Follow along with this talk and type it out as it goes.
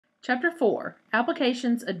Chapter 4,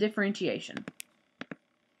 Applications of Differentiation.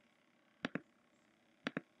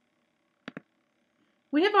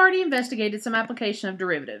 We have already investigated some application of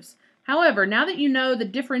derivatives. However, now that you know the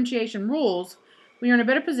differentiation rules, we are in a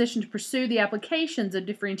better position to pursue the applications of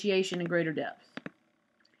differentiation in greater depth.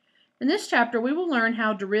 In this chapter, we will learn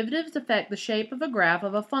how derivatives affect the shape of a graph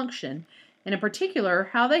of a function, and in particular,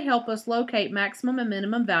 how they help us locate maximum and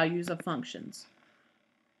minimum values of functions.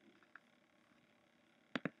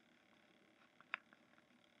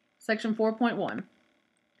 Section 4.1,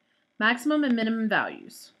 Maximum and Minimum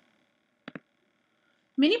Values.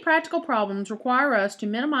 Many practical problems require us to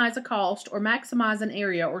minimize a cost or maximize an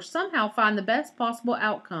area or somehow find the best possible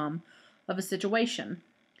outcome of a situation.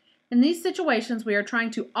 In these situations, we are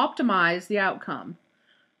trying to optimize the outcome.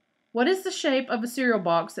 What is the shape of a cereal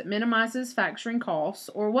box that minimizes factoring costs,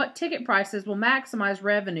 or what ticket prices will maximize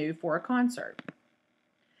revenue for a concert?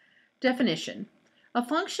 Definition. A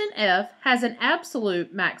function f has an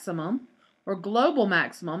absolute maximum or global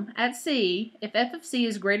maximum at C if f of C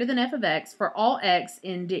is greater than f of x for all x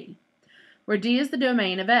in D, where D is the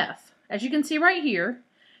domain of f. As you can see right here,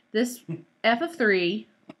 this f of 3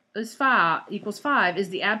 is 5 equals 5 is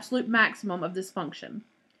the absolute maximum of this function.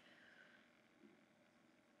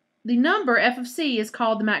 The number f of C is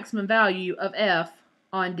called the maximum value of f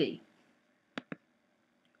on D.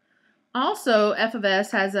 Also, f of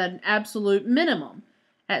s has an absolute minimum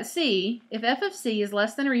at C if f of C is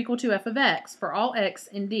less than or equal to f of x for all x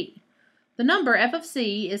in D. The number f of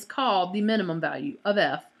C is called the minimum value of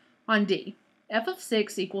f on D. f of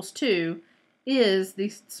 6 equals 2 is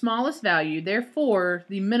the smallest value, therefore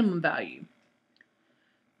the minimum value.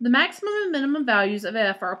 The maximum and minimum values of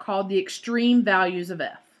f are called the extreme values of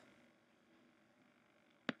f.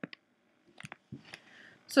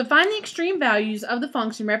 So find the extreme values of the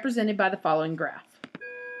function represented by the following graph.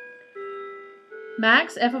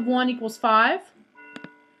 Max f of 1 equals 5,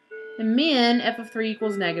 and min f of 3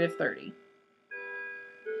 equals negative 30.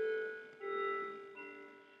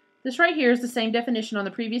 This right here is the same definition on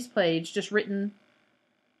the previous page, just written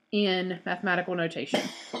in mathematical notation.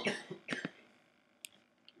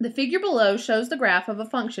 The figure below shows the graph of a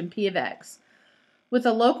function p of x, with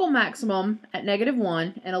a local maximum at negative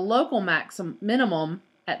 1 and a local minimum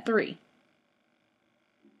at 3.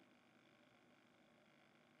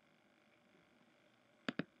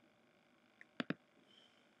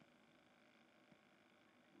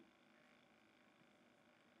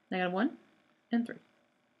 Negative 1 and 3.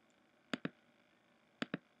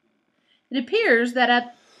 It appears that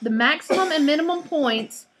at the maximum and minimum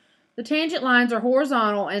points, the tangent lines are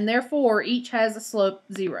horizontal and therefore each has a slope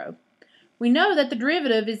 0. We know that the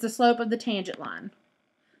derivative is the slope of the tangent line.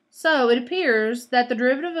 So it appears that the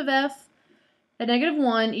derivative of f at negative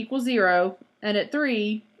 1 equals 0 and at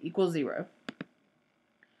 3 equals 0.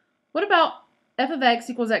 What about f of x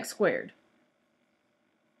equals x squared?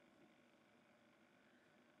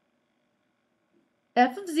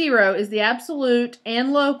 F of 0 is the absolute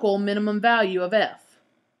and local minimum value of f,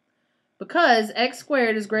 because x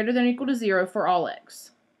squared is greater than or equal to 0 for all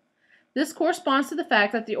x. This corresponds to the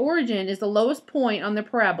fact that the origin is the lowest point on the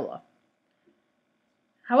parabola.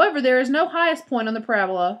 However, there is no highest point on the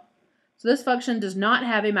parabola, so this function does not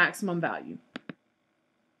have a maximum value.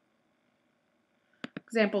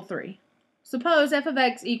 Example 3. Suppose f of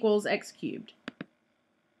x equals x cubed.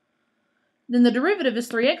 Then the derivative is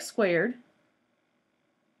 3x squared.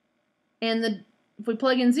 And if we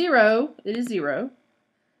plug in 0, it is 0.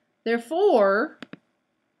 Therefore,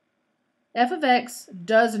 f of x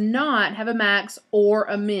does not have a max or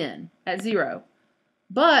a min at 0.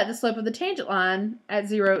 But the slope of the tangent line at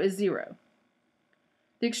 0 is 0.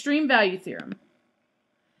 The extreme value theorem.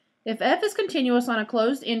 If f is continuous on a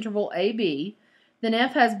closed interval ab, then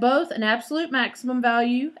f has both an absolute maximum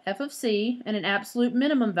value, f of c, and an absolute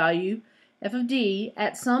minimum value, f of d,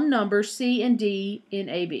 at some numbers c and d in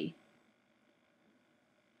ab.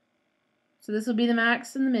 So this will be the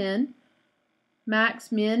max and the min.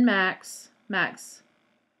 Max, min, max, max,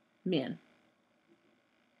 min.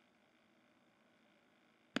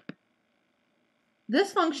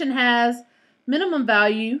 This function has minimum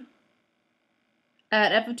value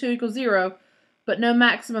at f of 2 equals 0, but no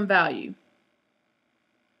maximum value.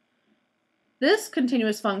 This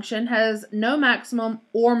continuous function has no maximum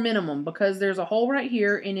or minimum because there's a hole right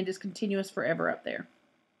here and it is continuous forever up there.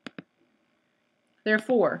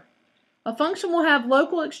 Therefore, a function will have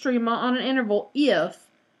local extrema on an interval if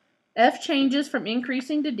f changes from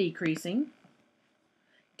increasing to decreasing.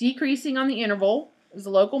 Decreasing on the interval is the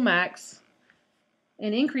local max,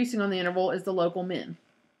 and increasing on the interval is the local min.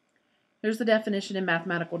 There's the definition in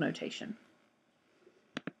mathematical notation.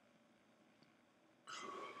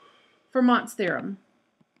 Fermat's theorem.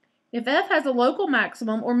 If f has a local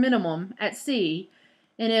maximum or minimum at C,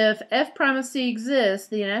 and if f prime of C exists,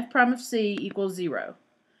 then f prime of C equals 0.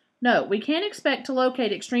 Note, we can't expect to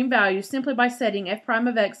locate extreme values simply by setting f prime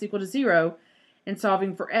of x equal to 0 and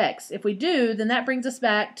solving for x. If we do, then that brings us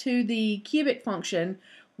back to the cubic function,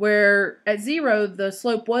 where at 0 the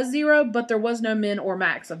slope was 0, but there was no min or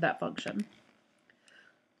max of that function.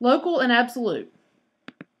 Local and absolute.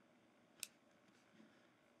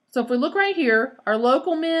 So if we look right here, our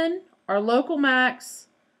local min, our local max,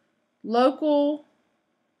 local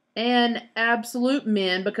and absolute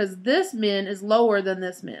min, because this min is lower than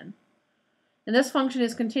this min. And this function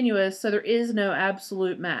is continuous, so there is no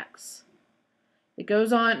absolute max. It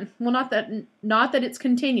goes on, well, not that it's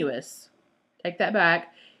continuous. Take that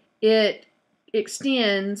back. It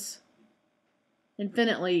extends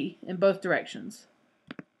infinitely in both directions.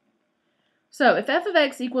 So if f of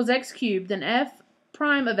x equals x cubed, then f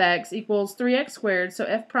prime of x equals 3x squared, so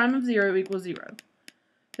f prime of 0 equals 0.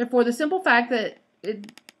 Therefore, the simple fact that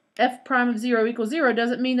f prime of 0 equals 0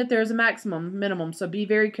 doesn't mean that there's a maximum, minimum, so be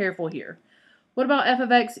very careful here. What about f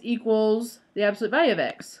of x equals the absolute value of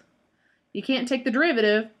x? You can't take the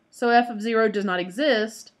derivative, so f of 0 does not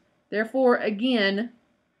exist. Therefore, again,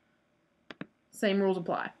 same rules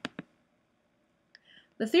apply.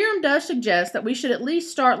 The theorem does suggest that we should at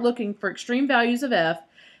least start looking for extreme values of f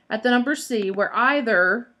at the number c where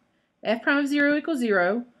either f prime of 0 equals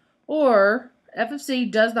 0 or f of c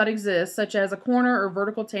does not exist, such as a corner or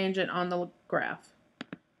vertical tangent on the graph.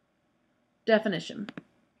 Definition.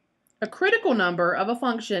 A critical number of a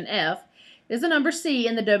function f is a number c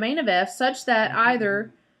in the domain of f such that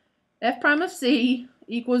either f prime of c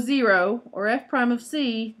equals 0 or f prime of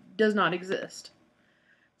c does not exist.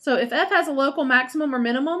 So if f has a local maximum or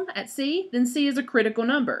minimum at c, then c is a critical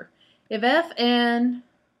number. If f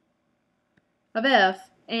of f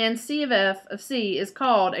and c of f of c is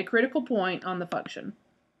called a critical point on the function.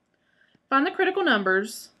 Find the critical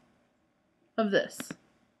numbers of this.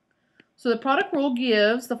 So the product rule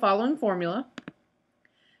gives the following formula.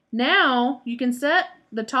 Now you can set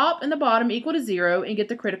the top and the bottom equal to 0 and get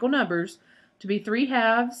the critical numbers to be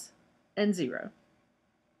 3/2 and 0.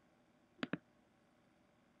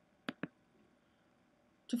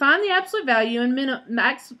 To find the absolute value and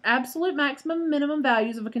absolute maximum and minimum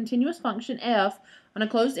values of a continuous function f on a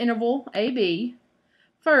closed interval ab,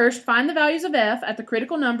 first find the values of f at the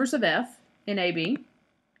critical numbers of f in ab.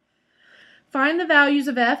 Find the values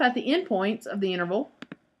of f at the endpoints of the interval.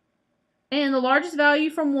 And the largest value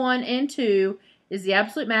from 1 and 2 is the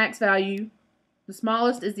absolute max value. The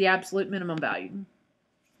smallest is the absolute minimum value.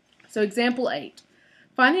 So example 8.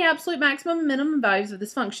 Find the absolute maximum and minimum values of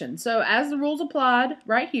this function. So as the rules applied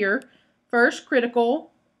right here, first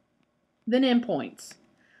critical, then endpoints.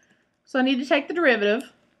 So I need to take the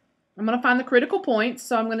derivative. I'm going to find the critical points.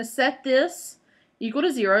 So I'm going to set this equal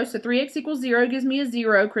to 0. So 3x equals 0 gives me a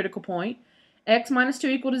 0 critical point. X minus 2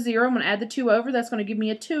 equal to 0. I'm going to add the 2 over. That's going to give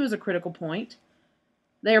me a 2 as a critical point.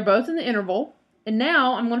 They are both in the interval. And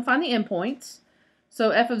now I'm going to find the endpoints. So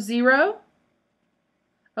f of 0.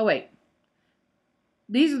 Oh, wait.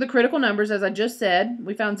 These are the critical numbers, as I just said.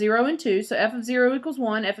 We found 0 and 2. So f of 0 equals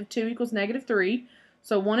 1. F of 2 equals negative 3.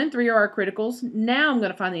 So 1 and 3 are our criticals. Now I'm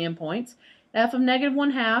going to find the endpoints. F of negative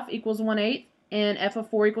 1/2 equals 1/8. And f of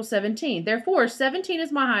 4 equals 17. Therefore, 17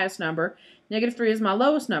 is my highest number. Negative 3 is my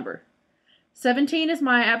lowest number. 17 is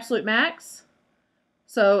my absolute max.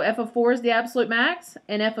 So f of 4 is the absolute max.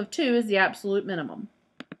 And f of 2 is the absolute minimum.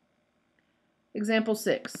 Example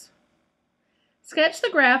 6. Sketch the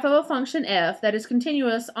graph of a function f that is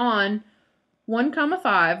continuous on 1,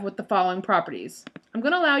 5 with the following properties. I'm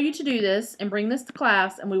going to allow you to do this and bring this to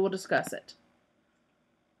class and we will discuss it.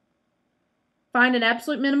 Find an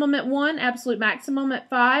absolute minimum at 1, absolute maximum at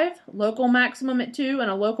 5, local maximum at 2,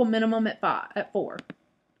 and a local minimum at 4.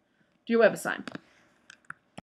 Do your web assign.